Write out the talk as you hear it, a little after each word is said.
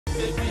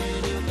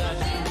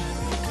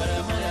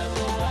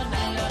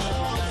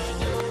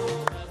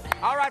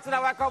All right, so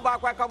now welcome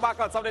back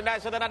on Something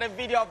National, another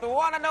video of the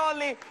one and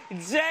only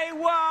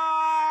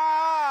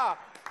Jaywon.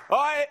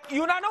 Oh,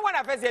 you know when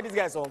I first hear this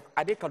guy's song,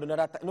 I did Kaduna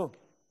that time. No,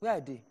 where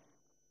I did?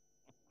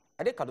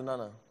 I did Kaduna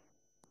now.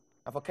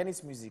 And for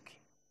Kennis music.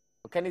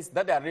 For Kennis,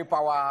 that their real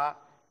power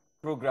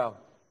program.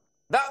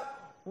 That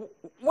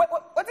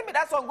what it be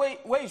that song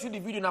where you shoot the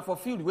video now for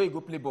field where you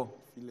go play ball?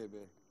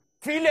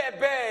 Feel it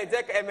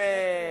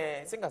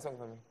bad. Sing a song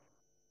for me.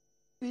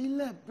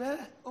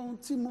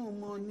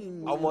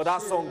 Oh,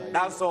 that song.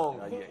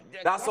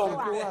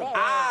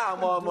 Ah,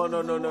 no.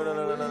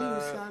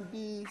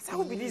 I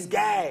will be this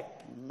guy.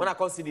 When I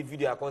can't see the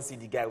video, I can't see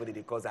the guy with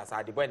the cause.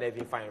 I the boy never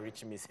even find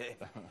reach me. Say,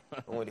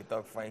 when they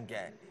talk fine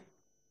guy.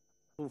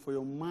 So for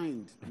your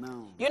mind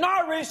now. You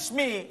not reach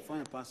me.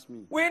 Fine past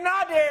me. We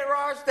not they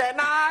rush, they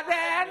not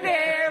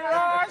they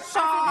rush.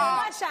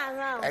 I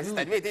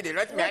said, wait, they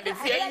rush me and they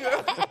fear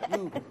you.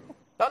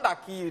 Don't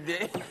that kill you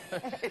there.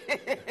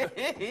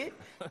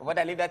 But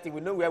I leave that thing,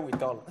 we know where we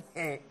turn.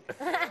 Anyway,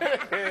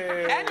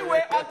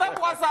 on top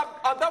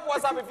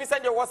WhatsApp, if you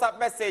send your WhatsApp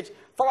message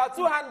for our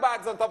 2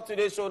 handbags on top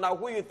today's show, now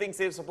who you think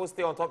is supposed to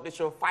stay on top of the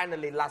show?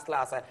 Finally, last.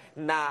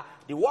 Now,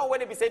 the one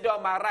when it be said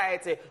on my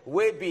right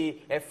will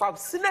be a Fab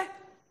Sine.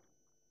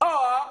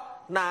 Or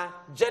now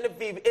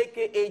Genevieve,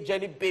 aka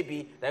Jenny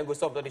Baby, then go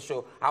stop on the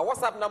show. Our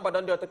WhatsApp number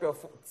down there on top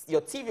of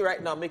your TV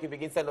right now, make you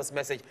begin send us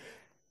message.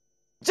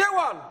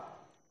 Jaywon!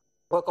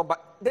 Welcome back.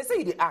 They say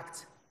you did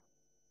act.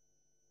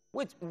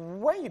 Wait,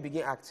 when you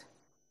begin act?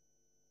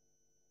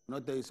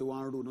 Not there is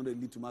one road, not a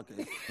little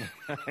market.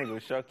 I will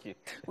shock you.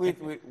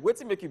 Wait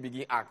to make you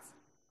begin act.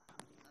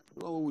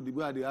 What would the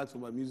guy they act for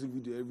my music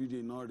video every day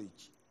in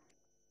Norwich?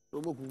 So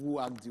who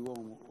act the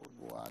one?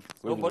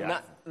 No, but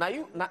now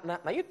you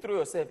throw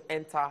yourself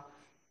enter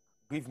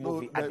brief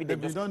movie. They've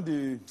been done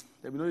the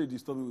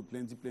disturb me with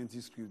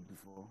plenty script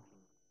before.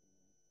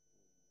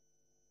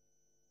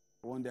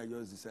 One day I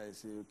just decided to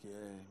say, okay,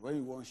 when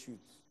you want to shoot,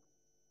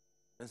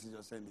 let's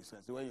just send this.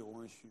 I say, when you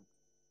want to shoot,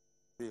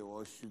 say you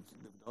want to shoot,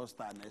 they'll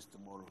start next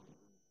tomorrow.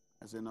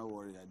 I said, no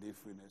worry, I did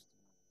free next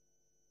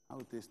tomorrow. How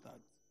would they start?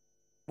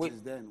 Wait.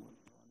 Since then, what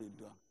they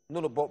do?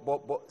 No,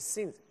 but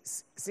since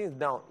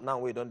now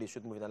we don't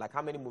shoot movies. Like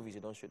how many movies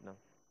you don't shoot now?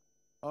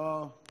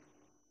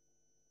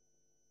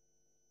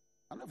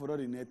 I never done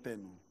the net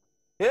 10.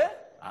 Yeah?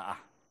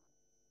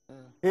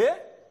 Yeah?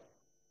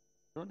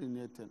 Not the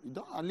net 10. You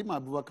don't Ali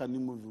Abubakar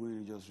new movie when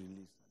you just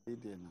released. They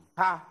there now.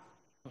 Ha!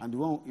 And the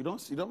one you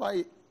don't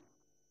ever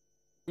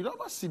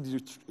see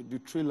the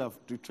trailer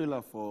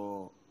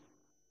for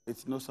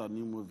It's Not a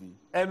New Movie.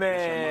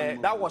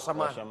 That was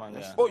Shaman.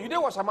 Yeah. Oh, you did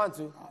watch Shaman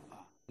too?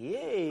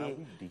 Yeah.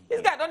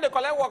 This guy don't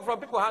collect work from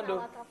people handle.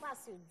 Waka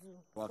pass you do.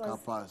 Waka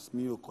pass.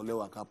 Me you collect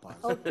waka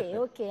pass.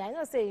 Okay. I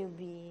know say you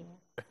be.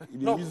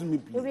 You use me,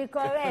 please. You be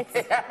correct.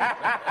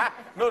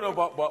 No,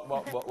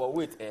 but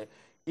wait.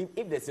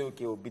 If they say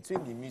okay,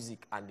 between the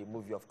music and the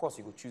movie, of course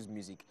you go choose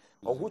music.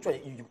 Or which one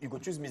you go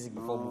choose music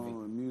before movie?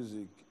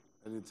 Music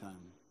anytime.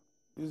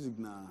 Music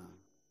now.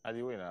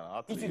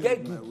 If you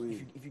get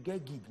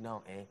gig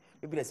now,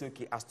 maybe they say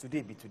okay, as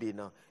today be today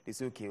now. They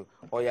say okay,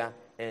 oh yeah,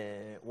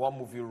 one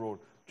movie role.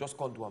 Just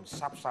come do them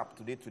sharp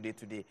today.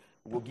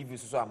 We'll give you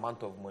so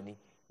amount of money.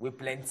 We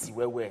plenty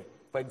where.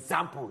 For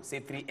example,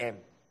 say 3M.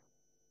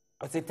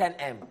 Or say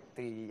 10M.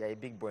 You're a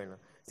big boy now.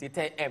 Say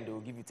 10M, they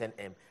will give you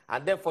 10M.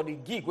 And then for the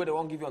gig where they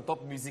won't give you on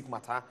top music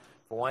matter,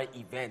 for one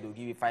event, they'll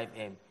give you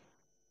 5M.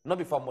 Not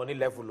before money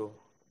level,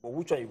 but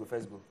which one you go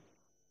first go?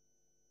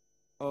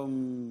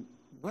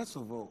 First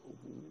of all,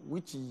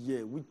 which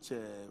year,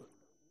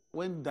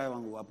 when that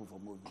one will happen for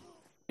movie?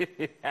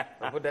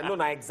 But then,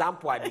 no,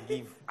 example I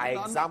give.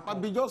 Example.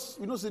 But just,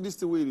 see this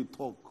the way they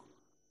talk.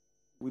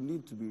 We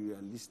need to be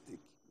realistic.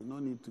 We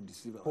don't need to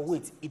deceive ourselves. But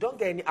wait, you don't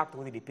get any actor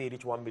when they pay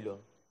reach 1 million?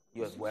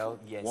 Yes, well,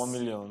 yes. 1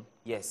 million?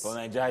 Yes. For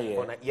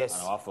Nigeria? Yes.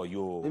 And for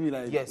you? Maybe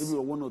yes. Maybe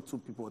 1 or 2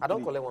 people. I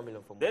don't collect 1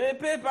 million for me. Then they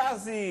pay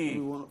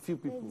passy. Few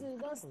people. You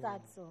don't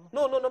start so.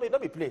 No,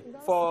 don't be play.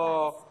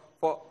 For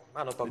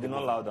I don't talk.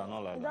 Not louder.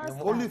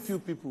 Only few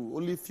people.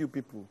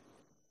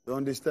 You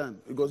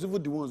understand? Because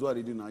even the ones who are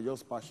reading are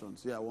just passion.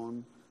 See, I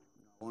want.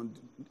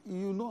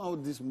 You know how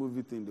this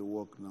movie thing they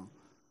work now.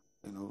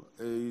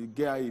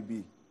 Gay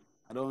IEB.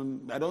 I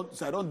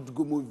don't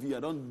go movie. I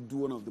don't do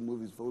one of the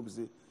movies for people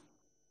say.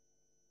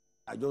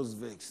 I just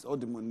vex. All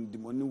the money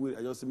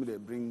I just see me they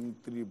bring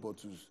 3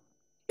 bottles.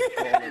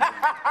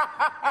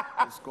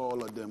 Let's call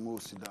all of them. We'll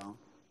sit down.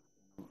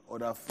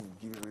 Order food,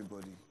 give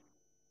everybody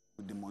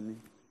with the money.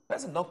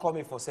 Person not call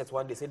me for set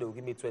one day, say they will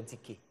give me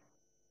 20K.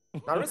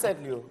 Now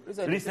recently,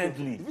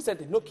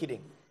 no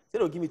kidding. Say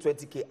they'll give me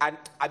 20K. And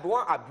I don't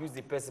want to abuse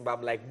the person, but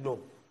I'm like, no.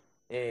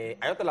 I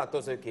don't tell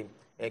her, say, okay,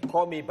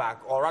 call me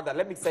back. Or rather,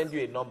 let me send you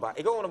a number.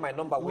 You got one of my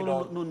number.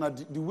 No,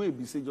 the way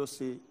we say, just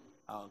say,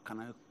 can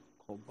I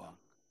call back?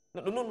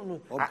 No.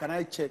 Or can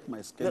I check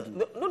my schedule?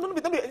 No. Me,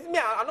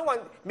 I don't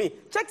want me.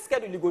 Check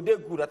schedule, you go there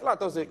good. I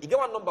tell her, you get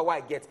one number where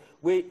I get,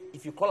 where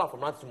if you call her from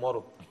now to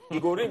tomorrow,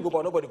 you go ring,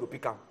 but nobody go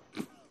pick up.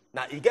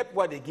 Now, you get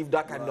what they give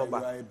that kind of You number.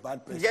 are a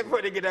bad You person. get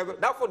what they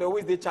get that phone, they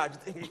always they charge.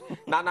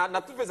 Now,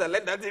 Two-Face, I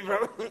learned that thing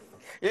from.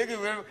 You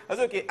give him. I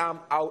said, okay,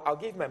 I'll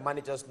give my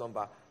manager's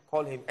number.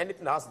 Call him.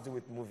 Anything that has to do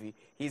with movie,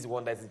 he's the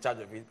one that's in charge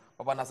of it.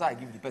 But Nasa, I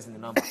give the person the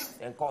number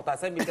and call. I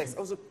send me text.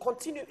 Also,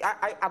 continue.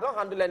 I don't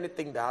handle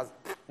anything that has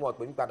what.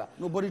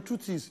 No, but the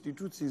truth is, you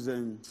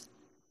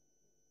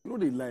know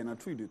they lie. Now,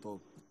 true they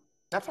talk.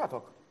 That's what I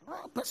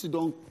talk. Person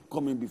don't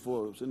come in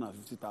before saying that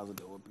 50,000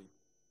 they will pay.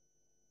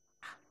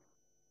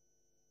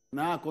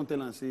 Now I come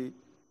tell and say,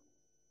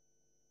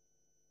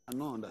 I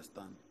don't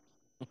understand.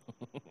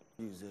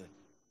 He's there.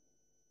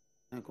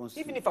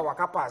 Even if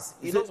our pass,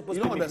 you don't supposed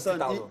to pay me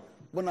 50,000.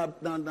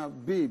 But now,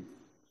 babe.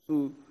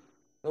 So.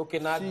 Okay,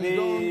 now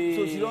babe.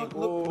 So she don't.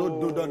 No,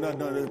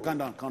 calm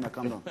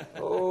down.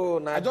 Oh,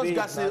 now I just babe,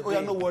 got to say, oh, yeah,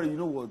 babe. no worry. You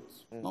know what?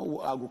 No,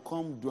 I will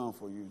come do it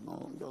for you.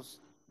 No, just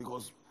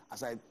because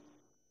as I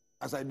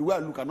the way I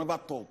look, I never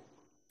talk.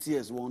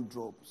 Tears won't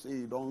drop.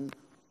 Say don't.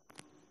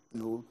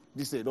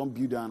 This say don't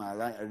build and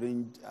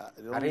arrange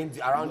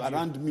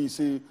around me.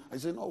 Say I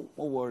say no,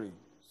 don't worry.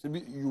 Say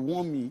you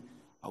want me,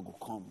 I go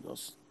come.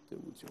 Just stay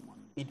with your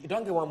money. You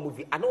don't get one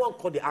movie. I don't want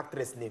to call the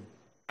actress name.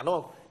 I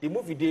know the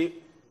movie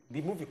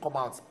come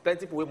out.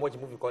 Plenty people watch the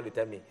movie call they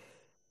tell me.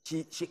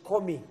 She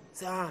call me.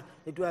 Say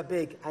they do I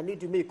beg. I need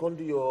to make you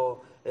do your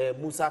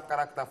Musa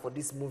character for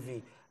this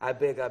movie. I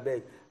beg.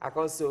 I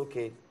can't say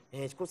okay.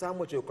 She goes, how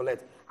much you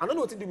collect? I don't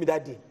know what to do with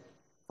that day.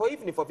 For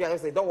even if I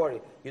say, don't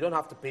worry, you don't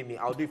have to pay me.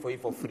 I'll do it for you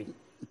for free.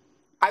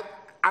 I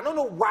don't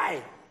know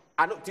why.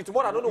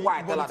 Tomorrow I don't know why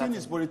I tell her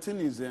that. But the thing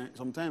is,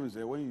 sometimes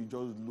when you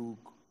just look,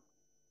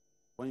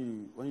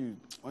 when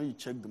you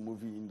check the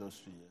movie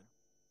industry,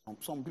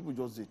 some people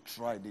just they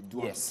try, they do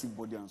have to keep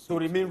body and soul.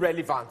 To remain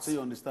relevant. So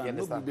you understand?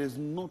 No, there's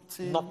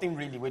nothing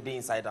really within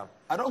inside them.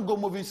 I don't go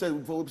movie set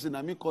for saying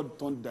I me called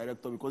turn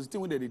director because the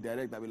thing when they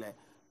direct, I be like,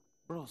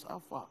 bros, how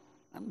far?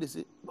 I mean they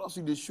say, bros,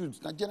 you they shoot.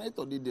 Now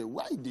generator did there.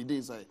 Why did they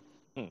inside?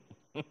 You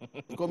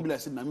can't be like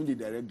saying, I mean they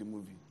direct the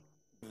movie.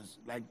 There's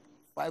like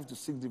 5 to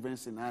 6 different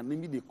scenarios.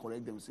 Maybe they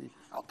correct them and say,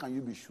 how can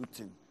you be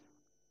shooting?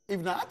 If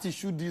now I have to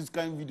shoot this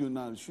kind of video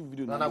now, shoot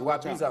video now,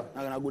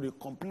 I go to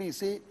complain,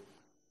 say,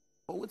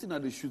 but what thing are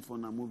they shoot for a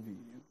movie?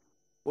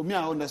 But me,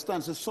 I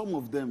understand. So some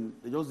of them,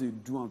 they just they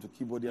do want to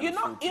keep body. You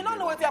don't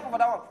know what happened for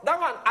that one. That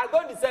one, I go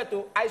on the set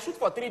to. I shoot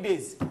for 3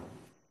 days.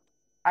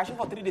 I shoot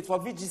for 3 days for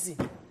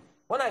VGC.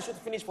 When I shoot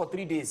finish for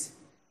 3 days,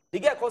 the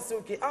girl comes say,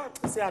 okay,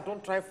 say I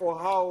don't try for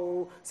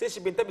how. Say she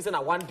been tell me say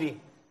na 1 day.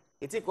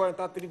 It take her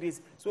 3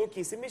 days. So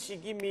okay, say me she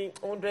give me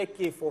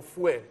 100K for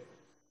fuel.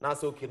 Now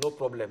say okay, no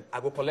problem.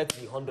 I go collect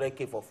the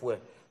 100K for fuel.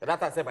 But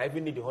that time I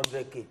even need the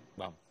 100K.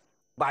 Bam.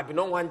 But I be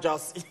no one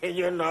just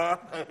you know.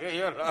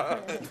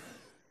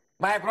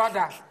 My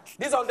brother,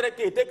 this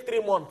 100K take 3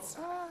 months.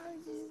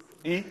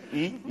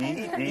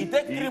 It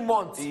take 3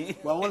 months.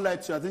 But I won't lie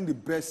to you, I think the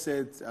best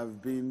set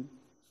I've been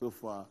so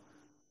far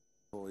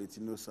for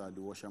Etinosa, the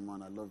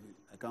Washerman. I love it.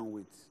 I can't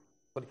wait.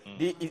 But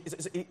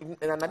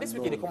this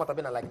weekend they come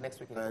out like next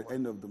week.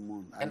 End of the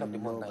month. End of the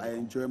month. I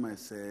enjoy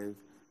myself.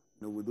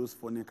 With those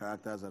funny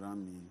characters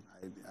around me,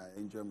 I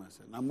enjoy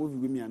myself. Now movie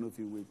with me, I know if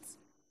you wait.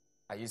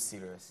 Are you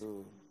serious?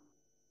 So,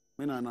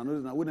 I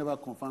would never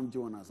confirm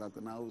Jaywon as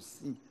actor. Now I will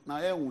see. Now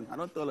I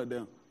don't tell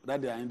them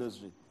that they are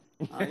industry.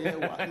 They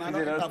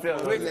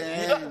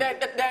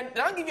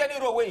don't give you any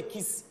role where you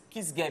kiss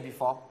girl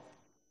before.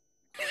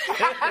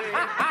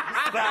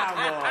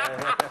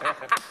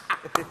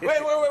 Wait.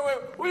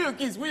 Who you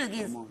kiss?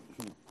 Come on.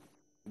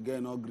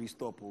 Girl, no agree,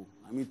 stop.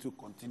 I mean to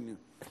continue.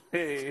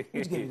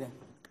 Which girl is that?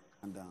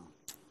 And down.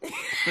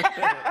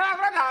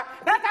 Brother,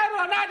 that kind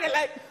of now they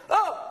like,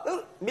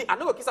 me, I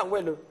know kiss and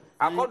well.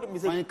 I call them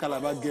say, fine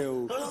Calabar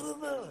girl.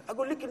 I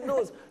go lick his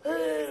nose.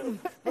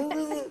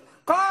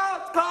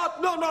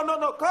 Cut!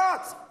 No,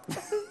 cut!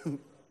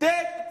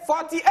 Take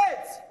 48.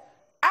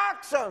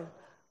 Action!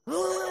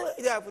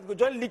 Yeah, I go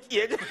join lick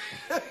here.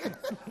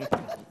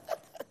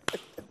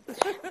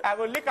 I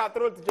will lick her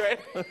throat to join.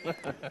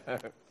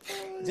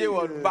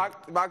 Jaywon,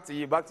 back to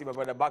you, my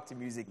brother, back to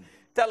music.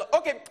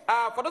 Okay,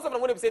 for those of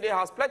them who say they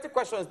have plenty of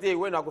questions there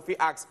when I go fit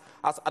ask.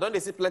 I don't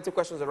see plenty of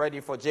questions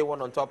already for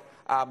Jaywon on top.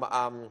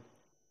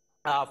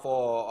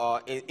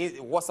 For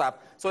WhatsApp.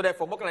 So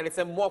therefore, more can I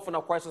say more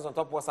phone questions on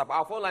top of WhatsApp.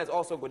 Our phone lines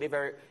also go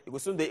there it will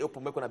soon they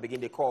open when I begin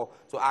the call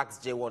to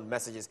ask Jaywon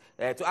messages.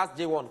 To ask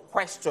Jaywon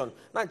question.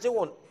 Now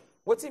Jaywon,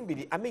 what's in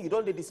BD? I mean, you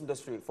don't do this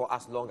industry for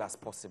as long as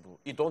possible.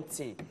 You don't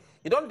do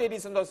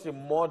this industry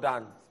more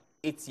than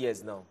 8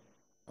 years now.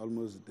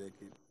 Almost a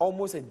decade.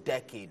 Almost a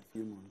decade.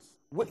 Few months.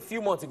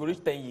 Few months, it will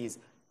reach 10 years.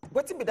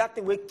 What's in be that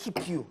thing will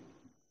keep you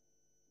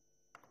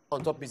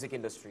on top music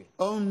industry?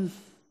 I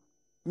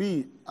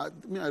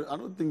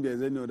don't think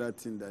there's any other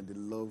thing that the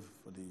love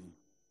for the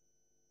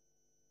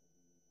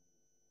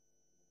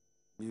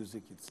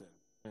music itself.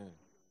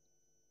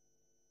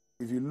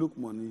 If you look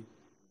money,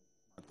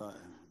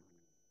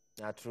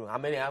 Yeah, true. How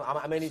many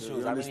so shows?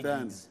 you How many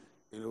understand? gigs?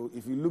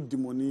 If you look the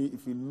money,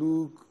 if you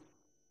look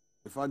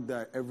the fact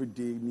that every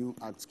day new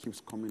acts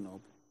keeps coming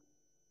up,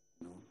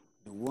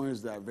 the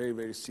ones that are very,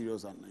 very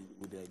serious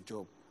with their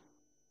job,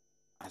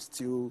 are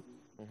still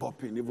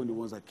popping, even the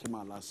ones that came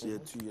out last year,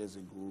 2 years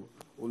ago.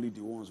 Only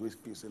the ones with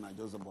facing are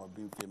just about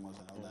being famous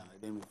and all that. I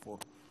didn't before.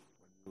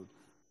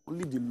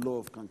 Only the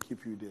love can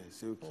keep you there.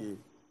 Say, okay,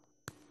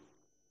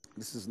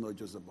 this is not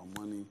just about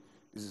money.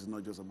 This is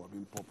not just about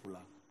being popular.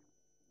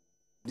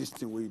 This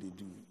thing what they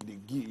do, they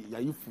give.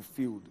 Are you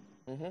fulfilled?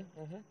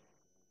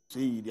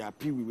 See, they are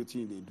happy with what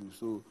they do.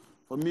 So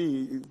for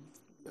me,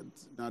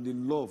 now the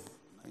love,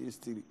 it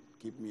still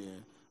keep me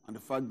here, and the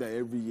fact that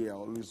every year I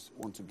always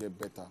want to get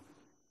better.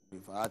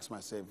 If I ask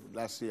myself,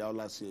 last year, how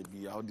last year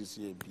be, how this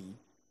year be,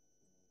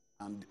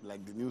 and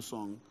like the new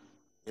song,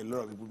 a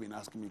lot of people been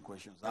asking me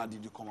questions. How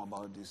did you come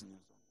about this new song?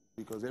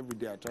 Because every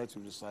day I try to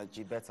research.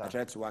 Be better. I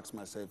try to ask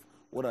myself,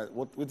 what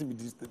be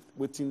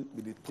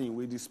the thing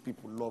where these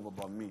people love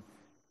about me?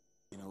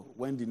 You know,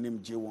 when the name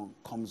Jaywon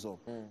comes up,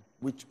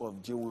 which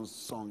of Jaywon's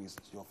song is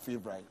your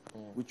favorite?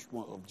 Which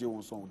one of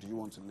Jaywon's song do you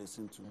want to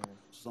listen to?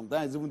 So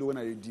sometimes, even though when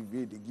I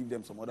deviate, they give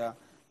them some other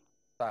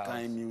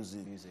kind of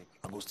music.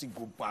 I go still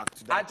go back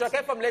to that.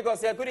 Ajoke from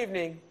Lagos here. Good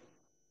evening.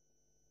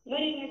 Good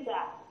evening,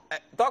 sir.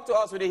 Talk to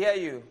us. We hear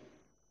you.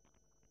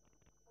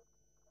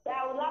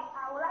 I would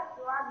like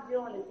to ask you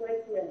on the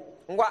question.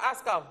 Ngwa,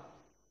 ask him.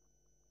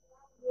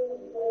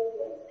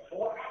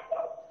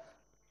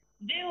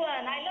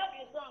 Jaywon, I love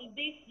your song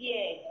this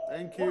year.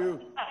 Thank you.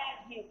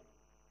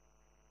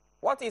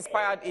 What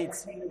inspired it?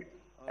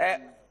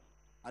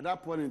 At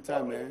that point in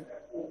time,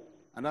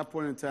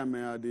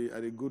 I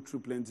dey go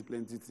through plenty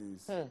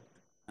things.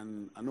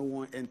 And I don't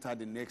want to enter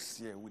the next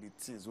year with the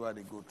things where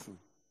they go through.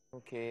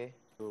 Okay.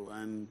 So,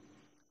 and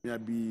I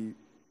be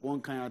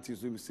one kind of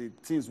artist where we say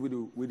things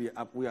will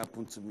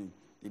happen to me.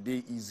 It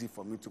dey easy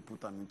for me to put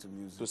them into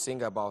music. To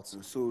sing about.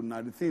 So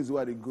now the things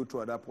where they go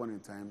through at that point in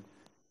time,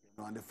 you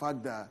know, and the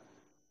fact that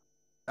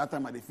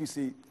time I feel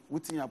say,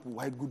 waiting happen,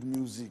 why good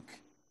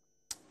music?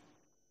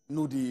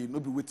 No be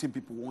waiting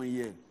people 1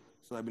 year.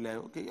 So I be like,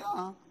 okay,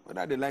 yeah,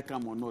 whether they like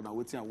them or not, now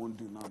waiting I won't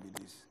do now be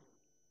this.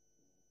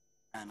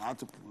 And I had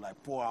to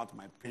pour out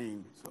my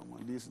pain. So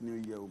this new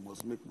year we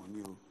must make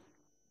money.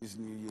 This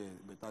new year,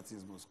 better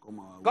things must come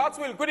out. God's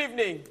will. Good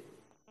evening.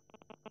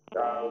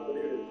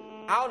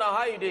 How now?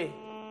 How you doing?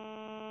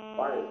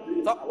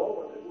 So,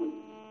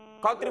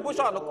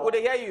 contribution. Would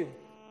they hear you?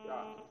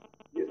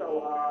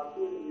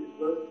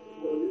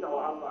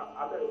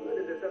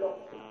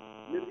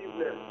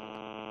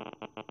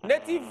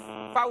 Native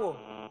fowl.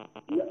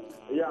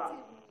 Yeah.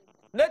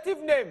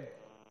 Native name.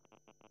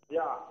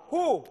 Yeah.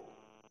 Who?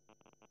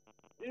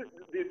 This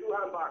the two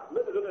handbags.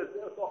 Maybe they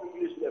don't talk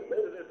English name.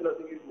 Maybe they don't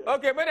English name.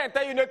 Okay, may I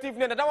tell you native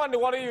name. I don't want to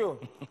worry you.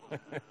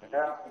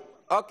 Yeah.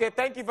 Okay,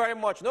 thank you very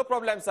much. No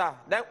problem, sir.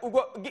 Then we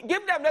go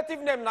give them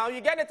native name now.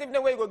 You get native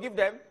name where you go give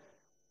them.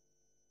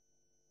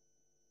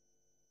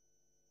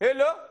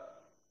 Hello?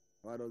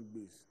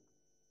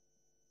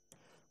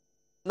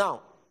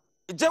 Now,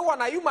 Jaywon,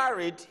 are you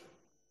married?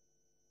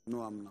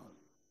 No, I'm not.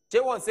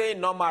 Jaywon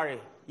saying not married.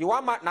 You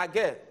want married? Now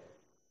get.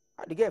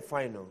 The girl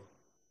fine, no.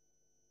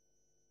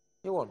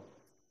 Jaywon.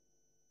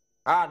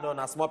 No,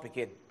 na small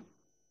pikin.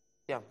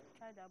 Yeah.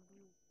 Try that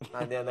blue.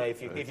 And then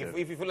if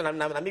you follow,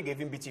 I'm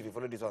giving beat if you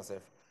follow this one,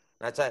 self.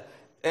 Now try.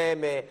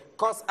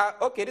 Cause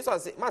okay, this one.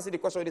 Man, see the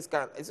question. This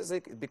can. It's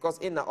just because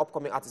in the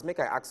upcoming artist, make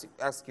I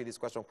ask you this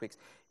question quick.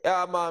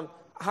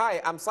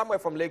 Hi, I'm Samuel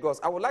from Lagos.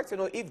 I would like to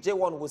know if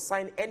Jaywon will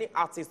sign any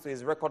artist to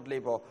his record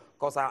label,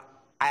 cause I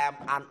am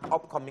an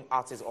upcoming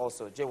artist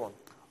also. Jaywon.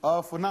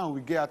 For now,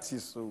 we get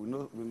artists, so we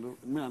know.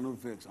 Me, I know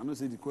vex. I know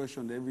say the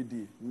question every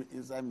day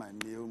inside my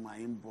mail, my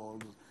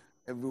inbox,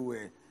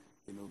 everywhere.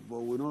 You know, but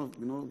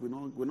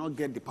we not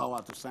get the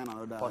power to sign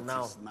another For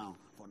artist now.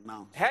 For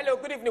now. Hello,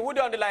 good evening. Who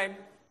on the line?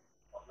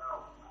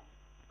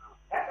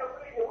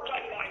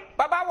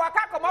 Baba,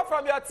 waka come up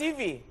from your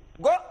TV.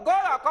 Go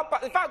your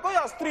compound. In fact, go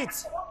your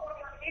street.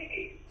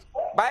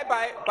 Bye.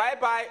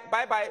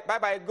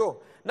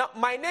 Go. Now,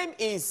 my name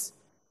is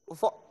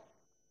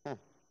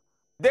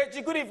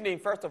Deji. Good evening,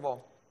 first of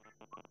all.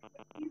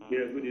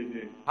 Yeah, good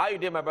evening. How you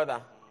doing, my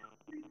brother?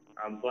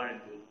 I'm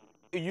fine.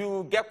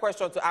 You get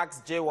question to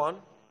ask Jaywon?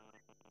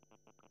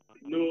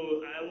 No,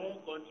 I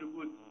won't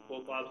contribute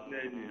for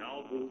personally. I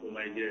won't vote for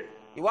my girl.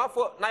 You want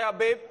for now your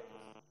babe?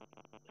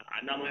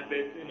 And I'm my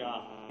person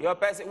now. Your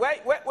person.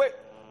 Wait.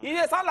 You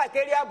just sound like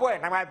area boy.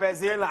 Now my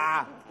person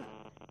lah.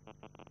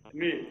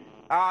 Me?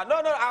 No,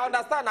 I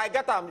understand. I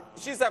get them.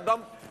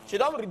 She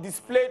don't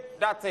display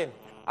that thing.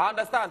 I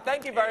understand.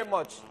 Thank you very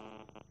much.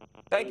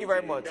 Thank you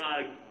very much.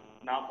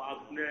 Now,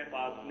 partner.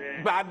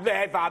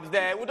 Fabs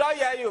there. We don't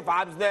hear you,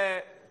 Fabs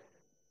there.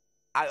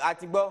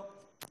 Atibo.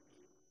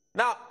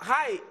 Now,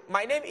 hi,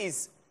 my name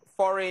is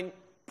Foreign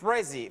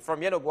Prezi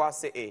from Yenogwa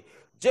CA.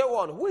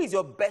 Jaywon, who is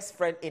your best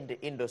friend in the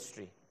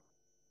industry?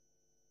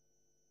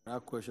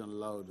 That question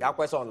loud. That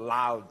question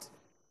loud.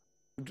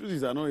 The truth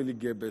is, I don't really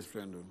get best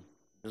friend though.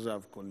 I just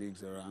have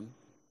colleagues around.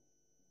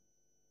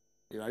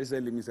 You know, I just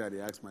let me say, I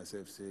ask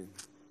myself, say,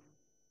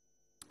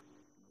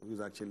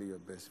 who's actually your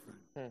best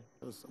friend?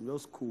 I'm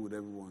just cool with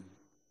everyone.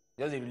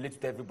 Just relate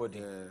to everybody.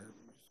 Yeah,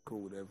 just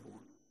cool with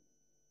everyone.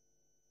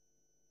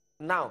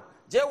 Now,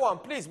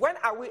 Jaywon, please, when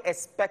are we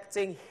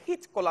expecting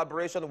hit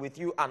collaboration with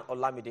you and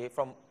Olamide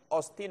from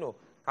Ostino,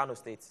 Kano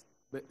State?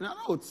 But now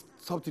it's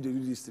something they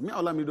do this thing. Me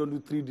and Olamide don't do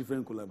 3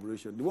 different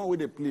collaborations. The one where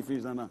they play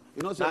finish and now.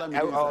 You know, so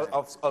Olamide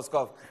Of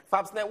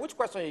Fabs, now, which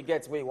question you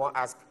get when you want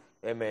to ask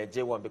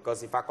Jaywon?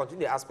 Because if I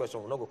continue to ask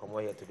questions, we'll not go come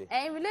over here today.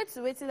 And relate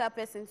to what that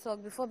person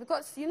talk before,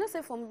 because you know,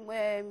 say from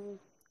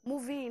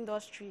movie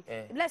industry,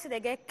 let's say they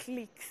get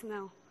clicks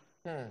now.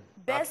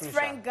 Best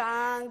friend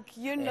gang,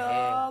 you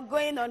know,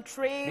 going on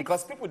trips.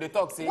 Because people they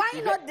talk say why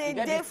not they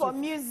there for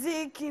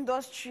music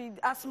industry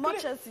as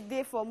much as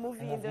they for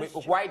movie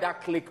industry? Why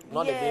that click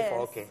not the day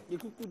for okay? You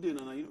could put there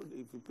now. You know,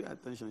 if you pay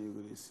attention, you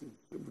will see.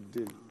 People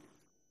there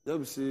now.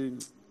 Just say,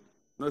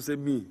 not say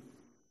me.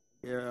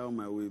 Yeah, on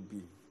my way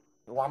be.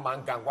 One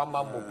man gang, one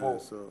man mopo.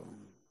 So.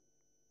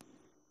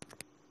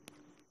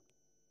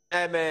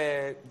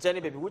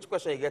 Jenny, baby, which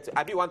question you get to?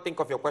 I be one think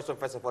of your question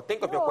first of all.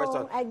 Think of your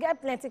question. I get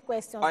plenty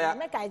questions. Oh, yeah.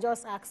 Make I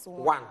just ask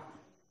one. One.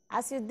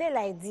 As you dey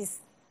like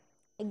this,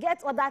 you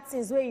get other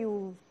things where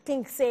you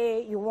think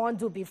say you won't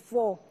do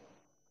before.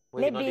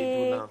 What Maybe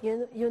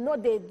you know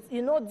they do now?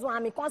 you know do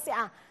and because say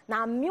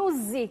now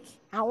music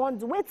I want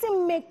to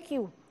wetin make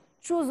you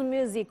choose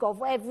music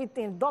of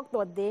everything.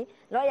 Doctor day,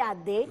 lawyer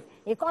day.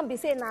 It can't be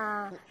say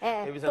na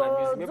Maybe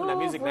the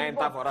music na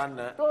enter for run.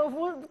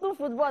 to do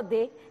football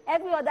day.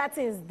 Every other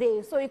things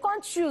day. So you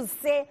can't choose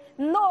say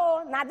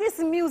no. Now this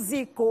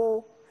music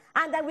oh.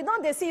 And then we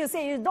don't they see you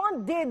say you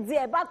don't date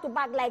there back to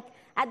back like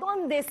I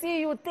don't they see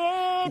you you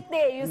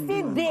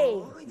see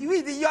day.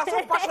 You are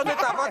so passionate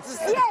about this.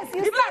 Yes,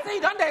 you People are saying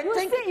you don't dare you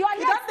think. see you are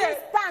You don't yet dare.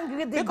 stand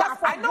with the Because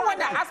gap I know of when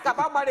they like, ask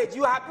about marriage,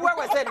 you happy when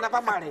we say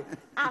never marry.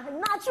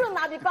 not true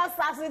now because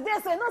as we dey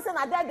so you know say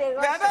na there they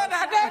rush.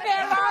 They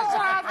rush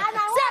up. And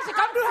I See as she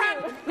come to want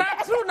hand. ask you. Not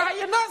true now.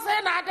 You know say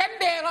na then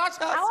they rush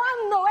I us. want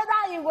to know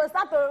whether you go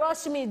start to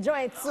rush me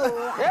join too.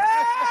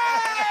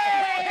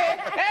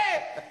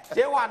 Hey,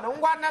 Jaywon, no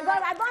one.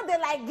 Because I don't they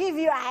like give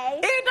you eye.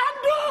 He don't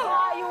do.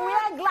 Or you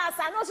wear glass,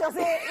 I know she'll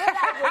say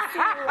whether I go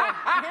see you well.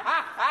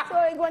 So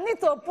you go need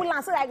to pull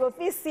on so that I go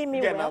feel see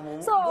me Yeah, well.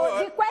 now, So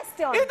go the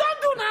question He don't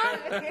do now.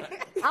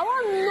 I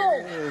want to know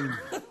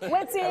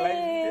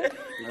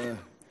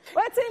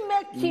wetin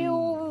make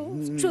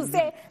you choose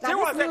say She na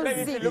was this like, let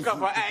me see, music. look at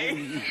her eye.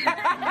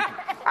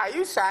 Are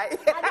you shy?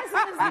 Na this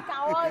music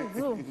I want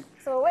do.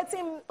 So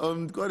wetin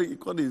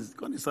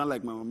Connie sound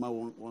like my mama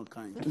one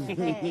kind.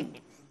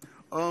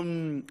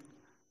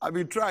 I've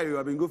been trying.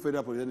 I've been go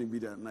further for the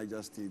Bida,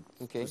 Niger State,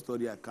 Okay. to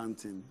study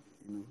accounting.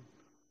 You know,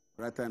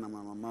 right time my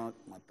mama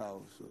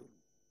Matao, so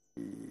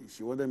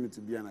she wanted me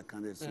to be an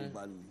accountant so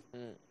badly.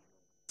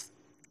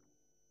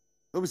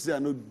 Obviously, I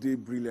know they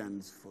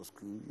brilliant for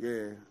school.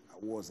 Yeah, I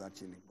was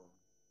actually, but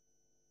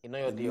You know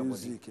your the day, your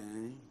body. music,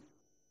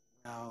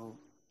 now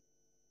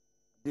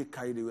they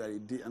carry the way I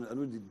did. I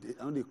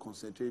know they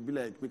concentrate. It be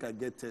like make I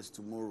get test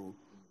tomorrow,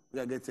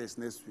 make I get test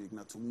next week.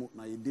 Now tomorrow,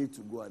 now a day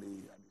to go at the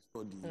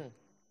study.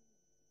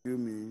 Feel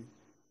me?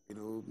 You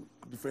know,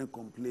 different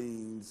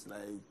complaints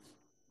like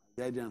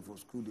guardian for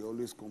school. They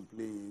always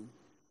complain.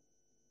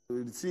 So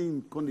the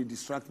thing kind of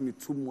distract me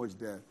too much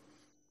there.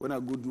 When I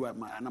go do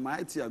my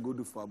IT, I go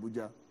do for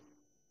Abuja. I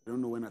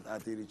don't know when I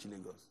reach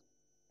Lagos.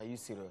 Are you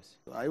serious?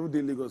 So I even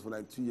did Lagos for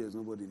like 2 years.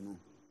 Nobody knew.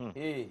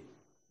 Hey.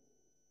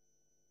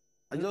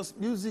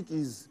 Music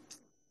is,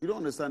 you don't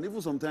understand.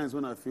 Even sometimes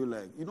when I feel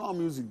like, you know how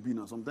music be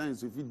now.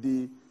 Sometimes if you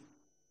did,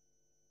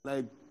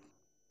 like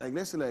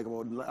let's say like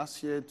about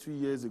last year, 2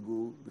 years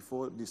ago,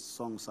 before this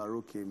song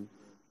Saro came,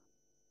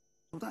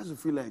 sometimes you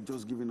feel like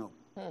just giving up.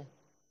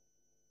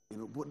 You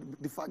know, but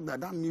the fact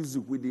that that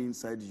music within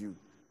inside you,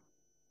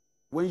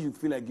 when you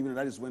feel like giving up,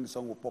 that is when the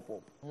song will pop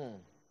up.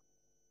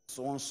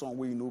 So one song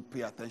where you know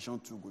pay attention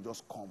to will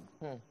just come,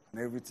 and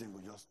everything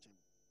will just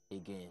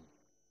change Again.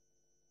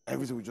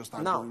 Everything will just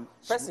start Now, going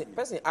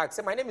person asks,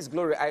 say, my name is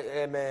Glory. I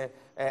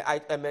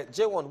am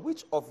Jaywon.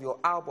 Which of your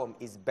album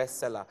is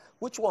bestseller?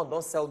 Which one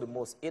don't sell the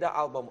most, either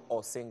album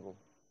or single?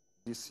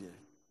 this year.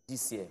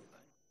 This year.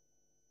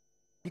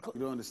 Because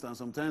You don't understand.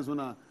 Sometimes when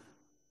I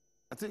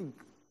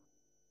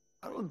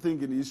don't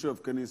think in the history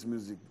of Kennis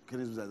music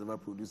has ever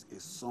produced a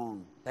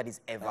song that is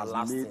that's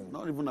everlasting. made,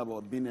 not even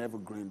about being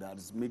evergreen,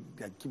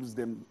 that gives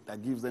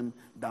them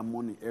that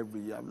money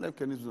every year. I've left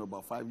Kennis music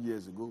about 5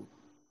 years ago.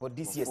 But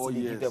this For year, 4 still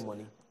they give years. them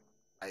money.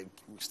 Like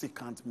we still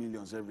count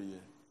millions every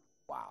year.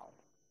 Wow.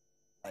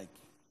 Like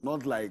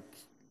not like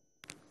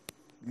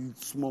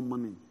small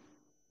money,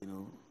 you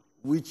know.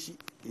 Which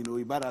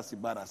Ibadah,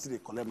 still they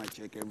collect my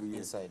check every year.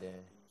 Inside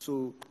there.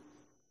 So,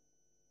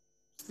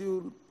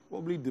 still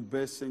probably the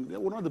best single.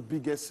 Well, not the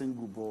biggest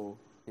single, but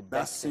The that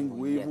best single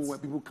single, yet. even when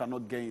people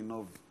cannot get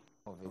enough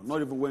Of it.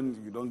 Not even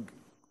when you don't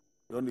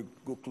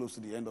go close to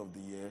the end of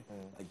the year,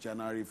 like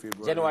January,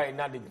 February. January,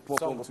 now the pop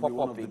song up will to pop be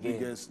one up of the again.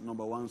 biggest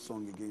 #1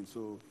 song again.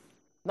 So,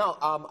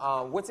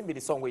 Now, what's be the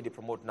song where they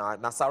promote now?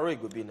 Now, Saro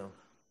go be now.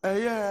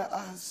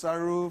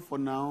 Saro for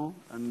now,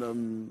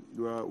 and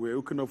we're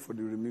hooking up for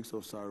the remix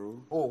of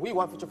Saro. Oh, we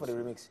want feature for the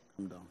remix.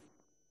 Calm down.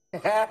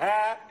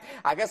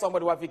 I guess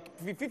somebody want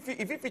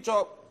if you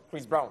feature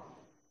Chris Brown.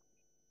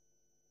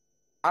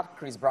 At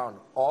Chris Brown.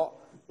 Or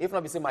if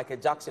not be say Michael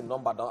Jackson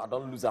number, I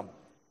don't lose them.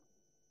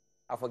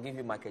 I forgive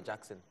you, Michael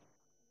Jackson.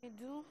 You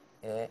do?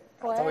 Yeah.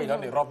 Somebody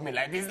don't rub me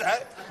like this.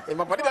 In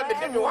my body, they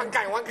give me one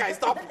guy,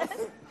 stop.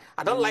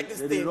 I don't like this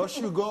thing. They rush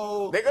you,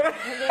 go. They gonna...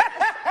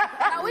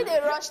 Now we they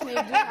rush me.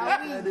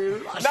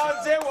 Now,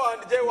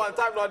 Jaywon,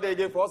 time not there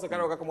again for us to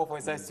kind of come up from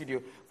inside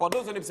studio. For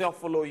those who need to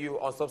follow you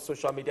on some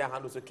social media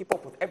handles, so keep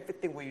up with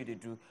everything where you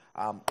do.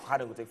 How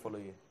do we take follow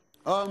you?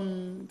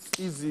 It's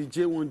easy.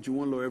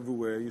 Jaywon Law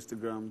everywhere.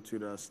 Instagram,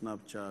 Twitter,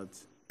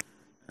 Snapchat.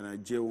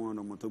 And Jaywon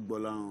or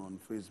Motogbola on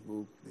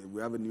Facebook.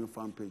 We have a new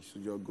fan page, so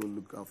just go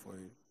look out for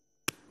it.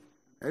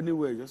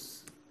 Anyway,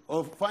 just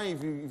fine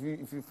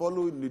if you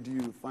follow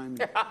you find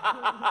me.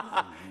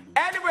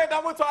 Anyway,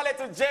 double toilet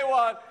to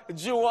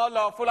Jaywon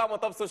Law, follow him on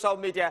top social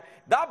media.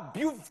 That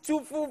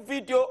beautiful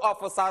video of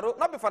Osaro,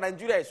 not before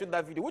Nigeria shoot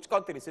that video. Which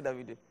country shoot that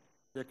video?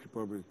 Czech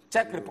Republic.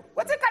 Czech Republic.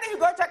 What's it kind of you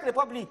go Czech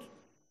Republic?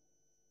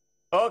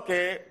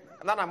 Okay,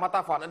 not a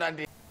matter for another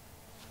day.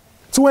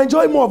 To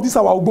enjoy more of these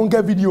our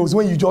Ogbonge videos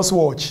when you just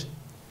watch,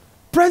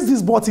 press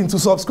this button to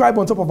subscribe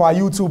on top of our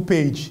YouTube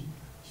page.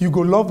 You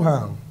go love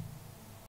am.